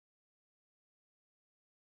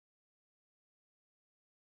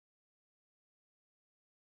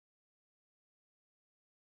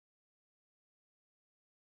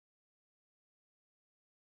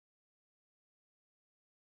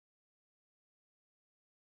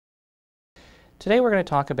Today we're going to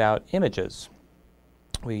talk about images.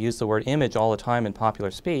 We use the word image all the time in popular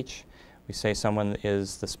speech. We say someone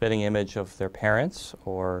is the spitting image of their parents,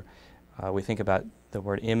 or we think about the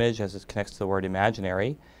word image as it connects to the word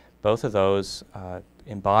imaginary. Both of those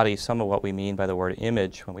embody some of what we mean by the word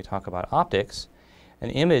image when we talk about optics. An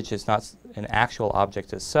image is not an actual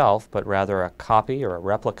object itself, but rather a copy or a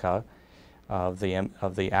replica of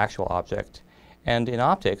the actual object. And in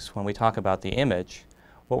optics, when we talk about the image,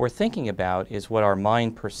 what we're thinking about is what our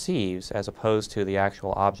mind perceives as opposed to the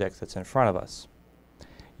actual object that's in front of us.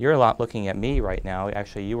 You're not looking at me right now.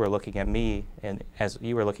 Actually, you were looking at me, and as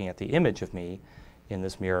you were looking at the image of me in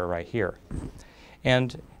this mirror right here.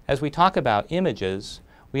 And as we talk about images,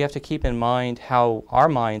 we have to keep in mind how our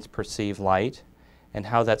minds perceive light and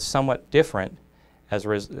how that's somewhat different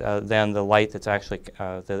than the light that's actually,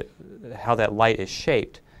 how that light is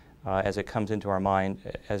shaped as it comes into our mind,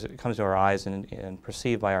 as it comes to our eyes and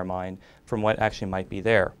perceived by our mind from what actually might be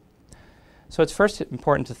there. So it's first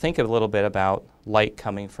important to think a little bit about light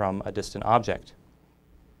coming from a distant object.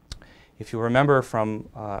 If you remember from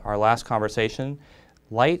our last conversation,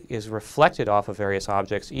 light is reflected off of various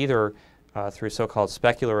objects either through so-called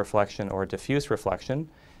specular reflection or diffuse reflection.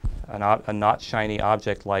 A not shiny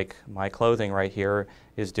object like my clothing right here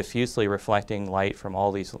is diffusely reflecting light from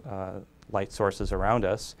all these light sources around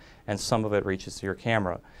us, and some of it reaches your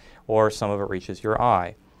camera, or some of it reaches your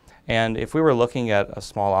eye. And if we were looking at a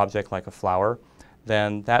small object like a flower,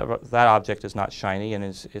 then that object is not shiny and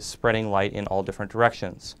is spreading light in all different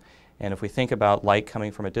directions. And if we think about light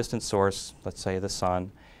coming from a distant source, let's say the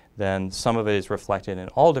sun, then some of it is reflected in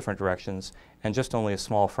all different directions, and just only a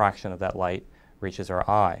small fraction of that light reaches our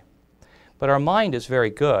eye. But our mind is very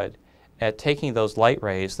good at taking those light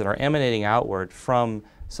rays that are emanating outward from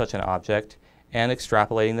such an object and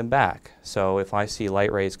extrapolating them back. So if I see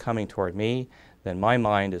light rays coming toward me, then my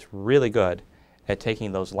mind is really good at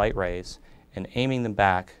taking those light rays and aiming them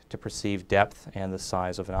back to perceive depth and the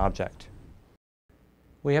size of an object.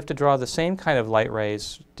 We have to draw the same kind of light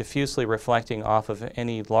rays diffusely reflecting off of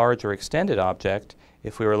any large or extended object.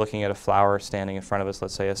 If we were looking at a flower standing in front of us,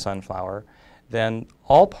 let's say a sunflower, then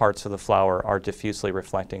all parts of the flower are diffusely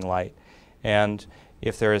reflecting light. And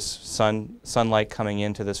if there is sunlight coming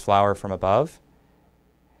into this flower from above,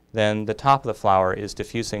 then the top of the flower is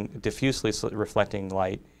diffusely reflecting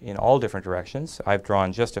light in all different directions. I've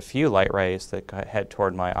drawn just a few light rays that head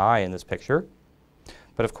toward my eye in this picture.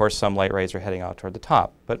 But of course, some light rays are heading out toward the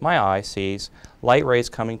top. But my eye sees light rays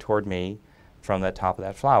coming toward me from the top of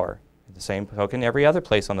that flower. At the same token, every other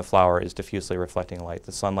place on the flower is diffusely reflecting light.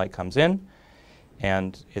 The sunlight comes in,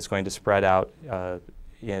 and it's going to spread out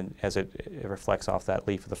as it reflects off that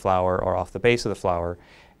leaf of the flower or off the base of the flower.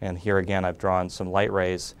 And here again, I've drawn some light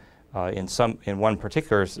rays in one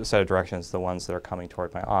particular set of directions, the ones that are coming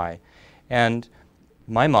toward my eye. And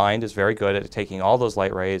my mind is very good at taking all those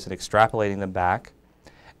light rays and extrapolating them back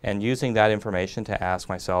and using that information to ask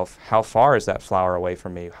myself, how far is that flower away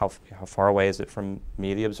from me? How far away is it from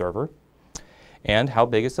me, the observer? And how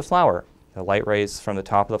big is the flower? The light rays from the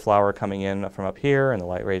top of the flower coming in from up here, and the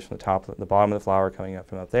light rays from the bottom of the flower coming up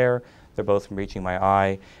from up there. They're both reaching my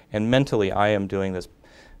eye. And mentally, I am doing this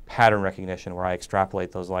pattern recognition where I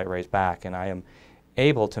extrapolate those light rays back, and I am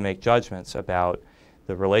able to make judgments about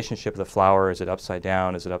the relationship of the flower. Is it upside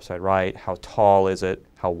down? Is it upside right? How tall is it?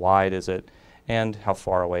 How wide is it? And how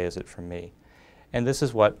far away is it from me? And this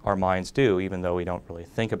is what our minds do, even though we don't really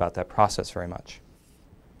think about that process very much.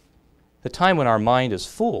 The time when our mind is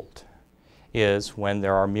fooled is when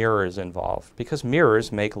there are mirrors involved, because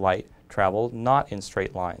mirrors make light travel not in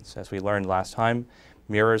straight lines. As we learned last time,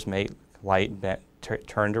 mirrors make light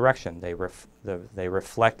turn direction. They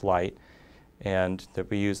reflect light, and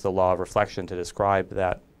we use the law of reflection to describe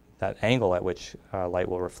that angle at which light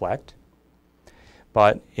will reflect.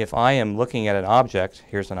 But if I am looking at an object,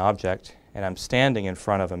 here's an object, and I'm standing in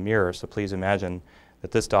front of a mirror, so please imagine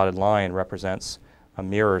that this dotted line represents a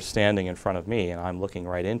mirror standing in front of me, and I'm looking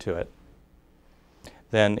right into it.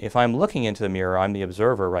 Then if I'm looking into the mirror, I'm the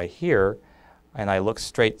observer right here, and I look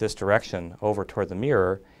straight this direction over toward the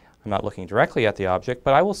mirror. I'm not looking directly at the object,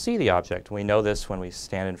 but I will see the object. We know this when we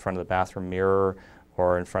stand in front of the bathroom mirror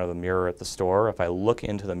or in front of the mirror at the store. If I look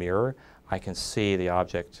into the mirror, I can see the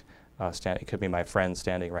object. It could be my friend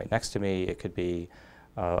standing right next to me. It could be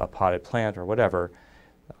a potted plant or whatever.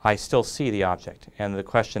 I still see the object. And the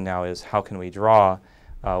question now is, how can we draw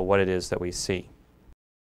what it is that we see?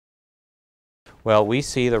 Well, we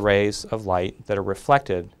see the rays of light that are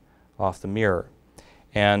reflected off the mirror.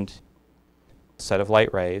 And a set of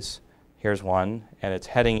light rays, here's one, and it's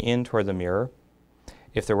heading in toward the mirror.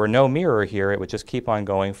 If there were no mirror here, it would just keep on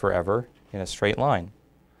going forever in a straight line.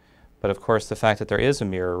 But of course, the fact that there is a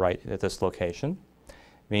mirror right at this location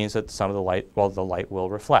means that some of the light, well, the light will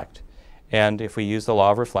reflect. And if we use the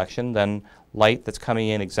law of reflection, then light that's coming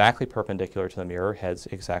in exactly perpendicular to the mirror heads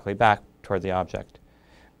exactly back toward the object.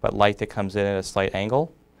 But light that comes in at a slight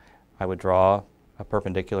angle, I would draw a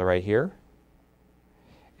perpendicular right here.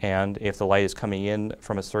 And if the light is coming in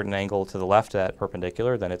from a certain angle to the left of that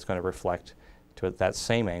perpendicular, then it's going to reflect to that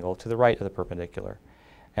same angle to the right of the perpendicular.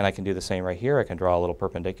 And I can do the same right here. I can draw a little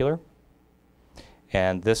perpendicular.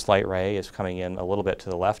 And this light ray is coming in a little bit to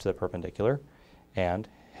the left of the perpendicular and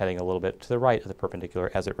heading a little bit to the right of the perpendicular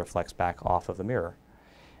as it reflects back off of the mirror.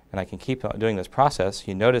 And I can keep doing this process.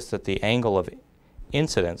 You notice that the angle of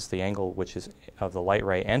incidence, the angle which is of the light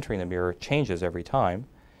ray entering the mirror, changes every time.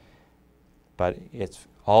 But it's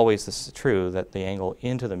always true that the angle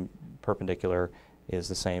into the perpendicular is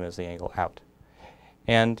the same as the angle out.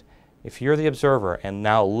 And if you're the observer and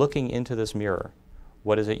now looking into this mirror,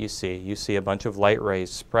 what is it you see? You see a bunch of light rays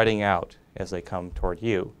spreading out as they come toward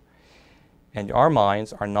you. And our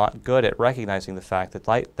minds are not good at recognizing the fact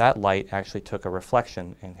that that light actually took a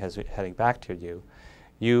reflection and is heading back to you.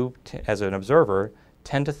 You, as an observer,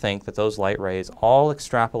 tend to think that those light rays all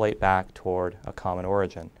extrapolate back toward a common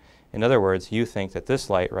origin. In other words, you think that this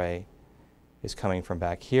light ray is coming from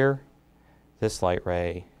back here, this light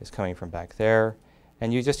ray is coming from back there,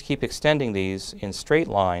 and you just keep extending these in straight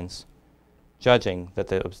lines, judging that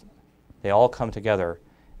they all come together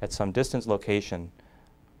at some distant location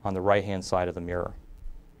on the right-hand side of the mirror.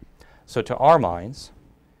 So to our minds,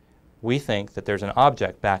 we think that there's an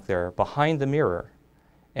object back there behind the mirror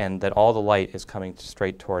and that all the light is coming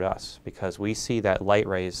straight toward us because we see that light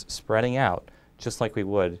rays spreading out just like we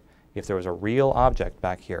would if there was a real object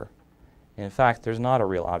back here. And in fact, there's not a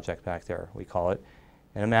real object back there. We call it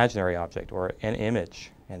an imaginary object or an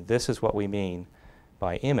image. And this is what we mean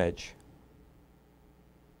by image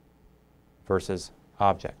versus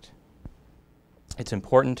object. It's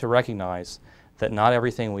important to recognize that not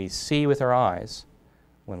everything we see with our eyes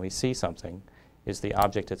when we see something is the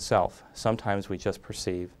object itself. Sometimes we just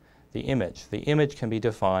perceive the image. The image can be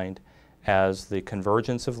defined as the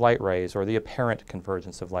convergence of light rays or the apparent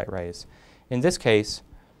convergence of light rays. In this case,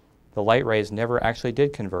 the light rays never actually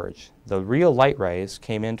did converge. The real light rays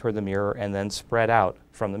came in toward the mirror and then spread out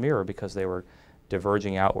from the mirror because they were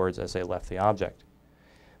diverging outwards as they left the object.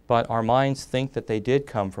 But our minds think that they did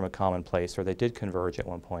come from a common place or they did converge at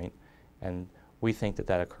one point, and we think that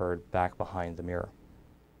that occurred back behind the mirror.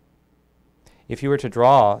 If you were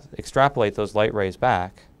to extrapolate those light rays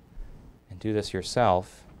back and do this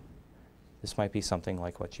yourself, this might be something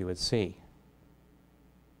like what you would see.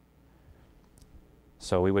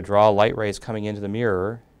 So we would draw light rays coming into the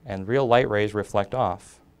mirror, and real light rays reflect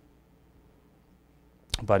off.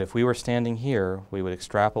 But if we were standing here, we would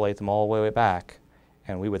extrapolate them all the way back,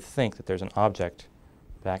 and we would think that there's an object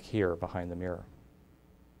back here behind the mirror.